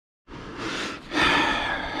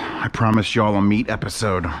I promised y'all a meat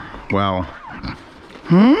episode. Well,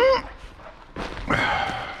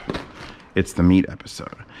 it's the meat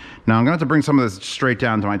episode. Now I'm gonna have to bring some of this straight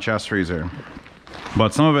down to my chest freezer,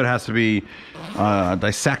 but some of it has to be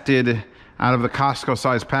dissected out of the Costco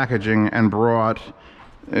size packaging and brought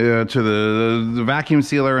to the vacuum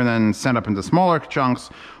sealer and then sent up into smaller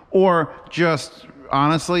chunks, or just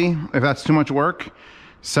honestly, if that's too much work,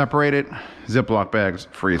 separate it, Ziploc bags,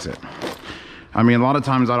 freeze it. I mean, a lot of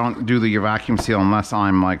times I don't do the vacuum seal unless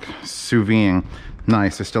I'm like sous videing.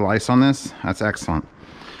 Nice, there's still ice on this? That's excellent.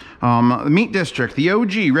 The Meat District, the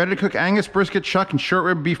OG, ready to cook Angus, brisket, chuck, and short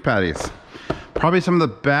rib beef patties. Probably some of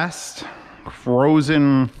the best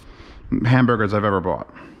frozen hamburgers I've ever bought.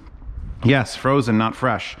 Yes, frozen, not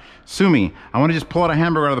fresh. Sue me. I want to just pull out a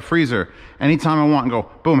hamburger out of the freezer anytime I want and go,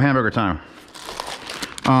 boom, hamburger time.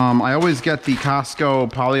 I always get the Costco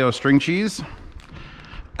Polio string cheese.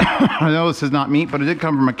 I know this is not meat, but it did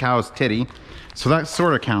come from a cow's titty, so that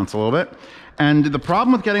sort of counts a little bit. And the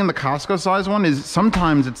problem with getting the Costco size one is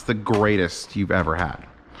sometimes it's the greatest you've ever had.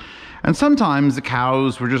 And sometimes the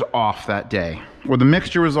cows were just off that day, or the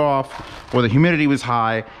mixture was off, or the humidity was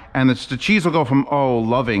high, and the cheese will go from, oh,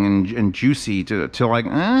 loving and juicy to like,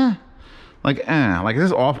 like this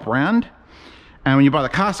is off-brand. And when you buy the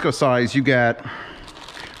Costco size, you get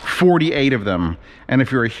 48 of them. And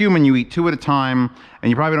if you're a human, you eat 2 at a time, and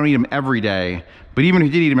you probably don't eat them every day. But even if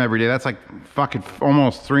you did eat them every day, that's like fucking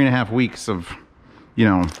almost 3.5 weeks of, you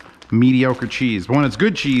know, mediocre cheese. But when it's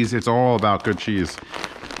good cheese, it's all about good cheese.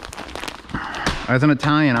 As an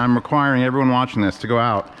Italian, I'm requiring everyone watching this to go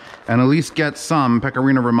out and at least get some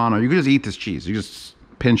Pecorino Romano. You can just eat this cheese. You just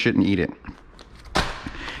pinch it and eat it.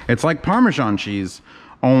 It's like Parmesan cheese,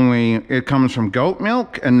 only it comes from goat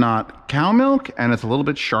milk and not cow milk, and it's a little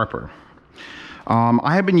bit sharper.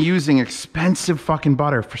 I have been using expensive fucking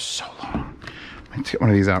butter for so long. Let's get one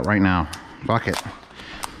of these out right now. Fuck it.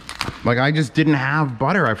 Like, I just didn't have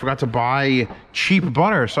butter. I forgot to buy cheap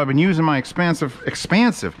butter, so I've been using my expensive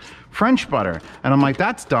French butter. And I'm like,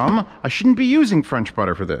 that's dumb. I shouldn't be using French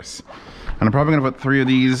butter for this. And I'm probably gonna put 3 of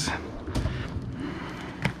these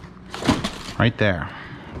right there.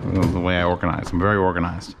 The way I organize. I'm very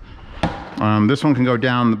organized. This one can go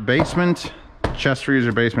down the basement, chest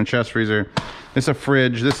freezer, basement, chest freezer. This is a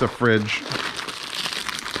fridge, this is a fridge.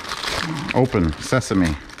 Open,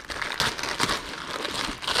 sesame.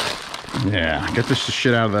 Yeah, get this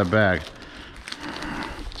shit out of that bag.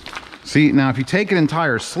 See, now if you take an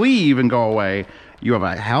entire sleeve and go away, you have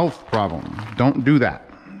a health problem. Don't do that.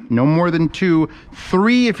 No more than 2,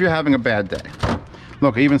 3 if you're having a bad day.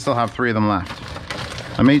 Look, I even still have 3 of them left.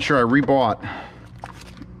 I made sure I rebought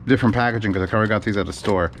different packaging because I already got these at the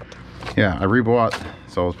store. Yeah, I rebought,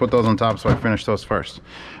 so let's put those on top so I finish those first.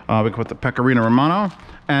 We can put the Pecorino Romano,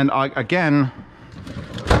 and again,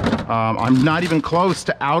 I'm not even close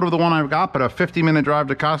to out of the one I've got, but a 50-minute drive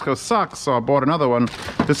to Costco sucks, so I bought another one.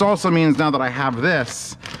 This also means now that I have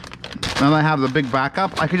this, now that I have the big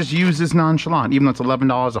backup, I could just use this nonchalant, even though it's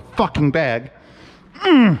 $11 a fucking bag.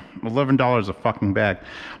 $11 a fucking bag.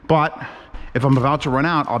 But if I'm about to run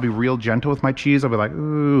out, I'll be real gentle with my cheese. I'll be like,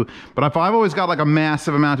 ooh. But if I've always got like a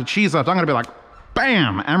massive amount of cheese left, I'm gonna be like,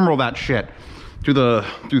 bam, emerald that shit through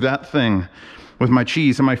that thing with my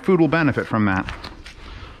cheese, and my food will benefit from that.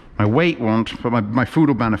 My weight won't, but my food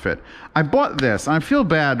will benefit. I bought this. I feel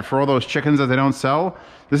bad for all those chickens that they don't sell.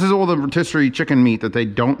 This is all the rotisserie chicken meat that they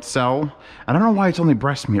don't sell. I don't know why it's only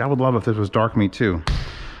breast meat. I would love if this was dark meat too.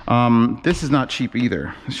 This is not cheap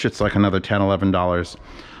either. This shit's like another $10, $11.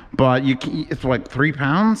 But it's like 3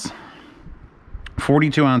 pounds,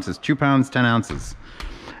 42 ounces, 2 pounds, 10 ounces.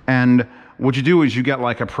 And what you do is you get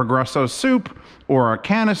like a Progresso soup or a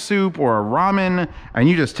can of soup or a ramen, and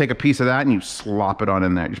you just take a piece of that and you slop it on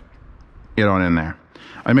in there. Just get on in there.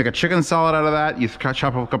 I make a chicken salad out of that. You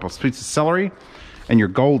chop up a couple of pieces of celery and you're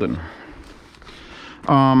golden.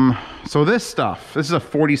 So this stuff, this is a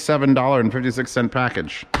 $47.56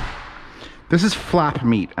 package. This is flap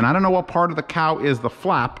meat, and I don't know what part of the cow is the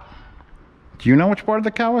flap. Do you know which part of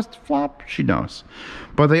the cow is the flap? She knows.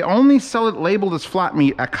 But they only sell it labeled as flap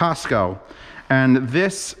meat at Costco. And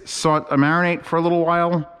this marinate for a little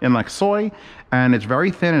while in like soy, and it's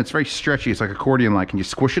very thin and it's very stretchy. It's like accordion-like, and you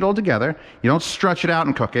squish it all together. You don't stretch it out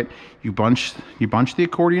and cook it. You bunch the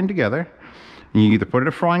accordion together. And you either put it in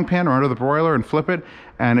a frying pan or under the broiler and flip it.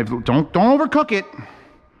 And don't overcook it.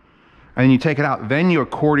 And you take it out, then you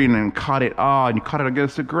accordion and cut it. Oh, and you cut it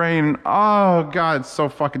against the grain. Oh God, it's so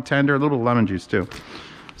fucking tender. A little lemon juice too.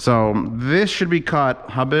 So this should be cut,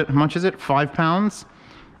 how much is it? 5 pounds?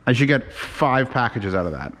 I should get 5 packages out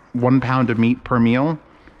of that. 1 pound of meat per meal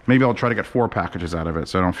Maybe I'll try to get 4 packages out of it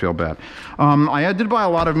so I don't feel bad. I did buy a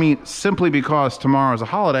lot of meat simply because tomorrow is a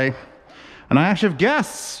holiday, and I actually have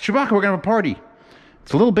guests. Chewbacca, we're gonna have a party.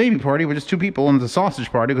 It's a little baby party with just 2 people, and it's a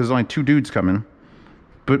sausage party because there's only 2 dudes coming.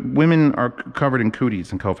 But women are covered in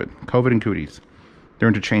cooties and COVID. COVID and cooties. They're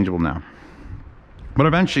interchangeable now. But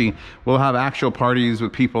eventually, we'll have actual parties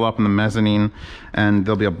with people up in the mezzanine, and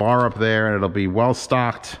there'll be a bar up there, and it'll be well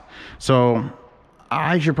stocked. So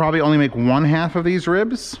I should probably only make 1/2 of these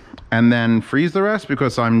ribs and then freeze the rest,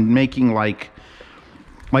 because I'm making like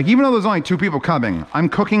even though there's only 2 people coming, I'm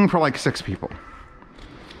cooking for like 6 people.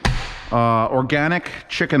 Organic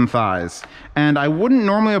chicken thighs. And I wouldn't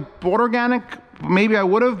normally have bought organic. Maybe I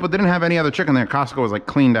would have, but they didn't have any other chicken there. Costco was like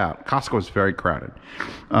cleaned out. Costco is very crowded.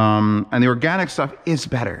 And the organic stuff is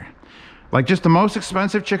better. Like just the most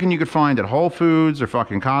expensive chicken you could find at Whole Foods or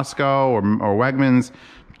fucking Costco or Wegmans.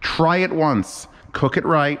 Try it once. Cook it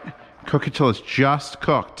right. Cook it till it's just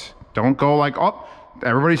cooked. Don't go like, oh,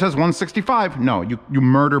 everybody says 165. No, you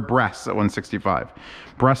murder breasts at 165.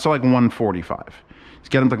 Breasts are like 145.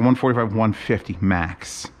 Just get them to like 145, 150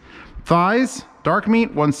 max. Thighs, dark meat,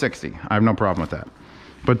 160. I have no problem with that.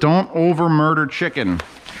 But don't over murder chicken.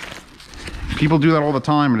 People do that all the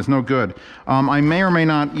time and it's no good. I may or may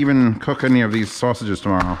not even cook any of these sausages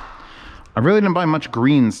tomorrow. I really didn't buy much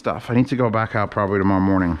green stuff. I need to go back out probably tomorrow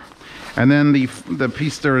morning. And then the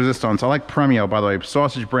piece de resistance. I like Premio, by the way.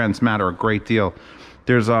 Sausage brands matter a great deal.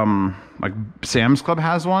 There's like Sam's Club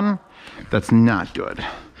has one that's not good.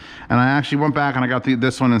 And I actually went back and I got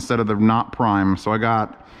this one instead of the not prime. So I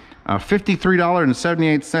got a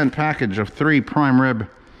 $53.78 package of 3 prime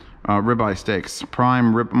ribeye steaks.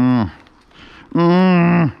 Prime rib.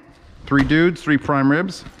 3 dudes, 3 prime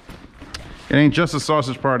ribs. It ain't just a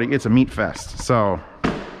sausage party, it's a meat fest. So,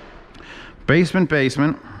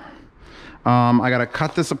 basement. I gotta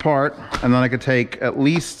cut this apart, and then I could take at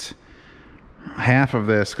least half of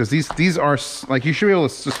this, because these are, like, you should be able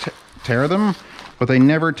to just tear them, but they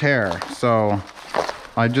never tear. So,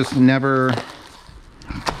 I just never...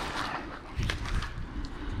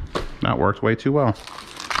 That worked way too well.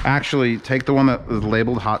 Actually, take the one that is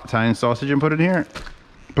labeled hot Italian sausage and put it here.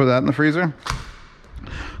 Put that in the freezer.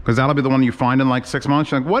 Because that'll be the one you find in like 6 months.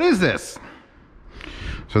 You're like, what is this?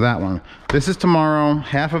 So that one. This is tomorrow.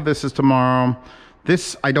 Half of this is tomorrow.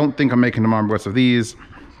 This, I don't think I'm making tomorrow because of these.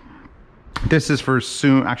 This is for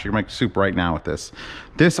soon. Actually, I'm making soup right now with this.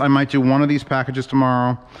 This, I might do one of these packages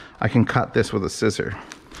tomorrow. I can cut this with a scissor.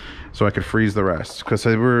 So I could freeze the rest. Because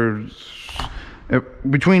we're...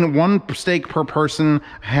 between 1 steak per person,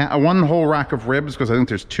 1 whole rack of ribs, because I think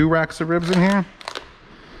there's 2 racks of ribs in here.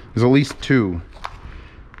 There's at least 2.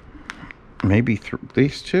 Maybe at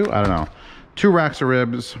least 2? I don't know. 2 racks of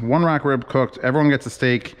ribs, 1 rack of rib cooked, everyone gets a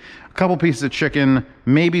steak, a couple pieces of chicken,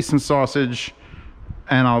 maybe some sausage,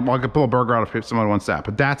 and I'll pull a burger out if someone wants that.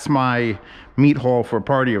 But that's my meat haul for a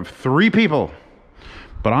party of 3 people.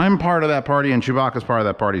 But I'm part of that party, and Chewbacca's part of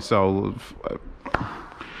that party, so...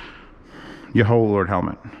 your whole Lord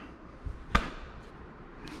helmet.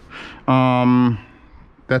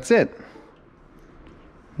 That's it.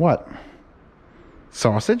 What?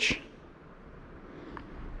 Sausage?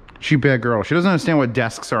 She bad girl. She doesn't understand what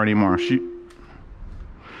desks are anymore. She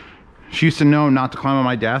used to know not to climb on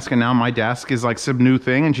my desk, and now my desk is like some new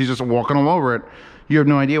thing, and she's just walking all over it. You have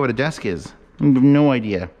no idea what a desk is. You have no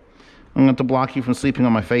idea. I'm going to have to block you from sleeping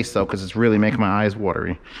on my face, though, because it's really making my eyes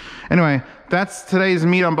watery. Anyway, that's today's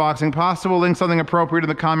meat unboxing. Pasta will link something appropriate in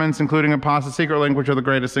the comments, including a Pasta secret link, which are the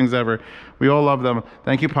greatest things ever. We all love them.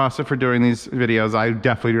 Thank you, Pasta, for doing these videos. I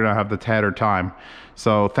definitely do not have the tad or time.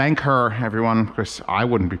 So thank her, everyone, because I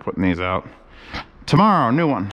wouldn't be putting these out. Tomorrow, new one.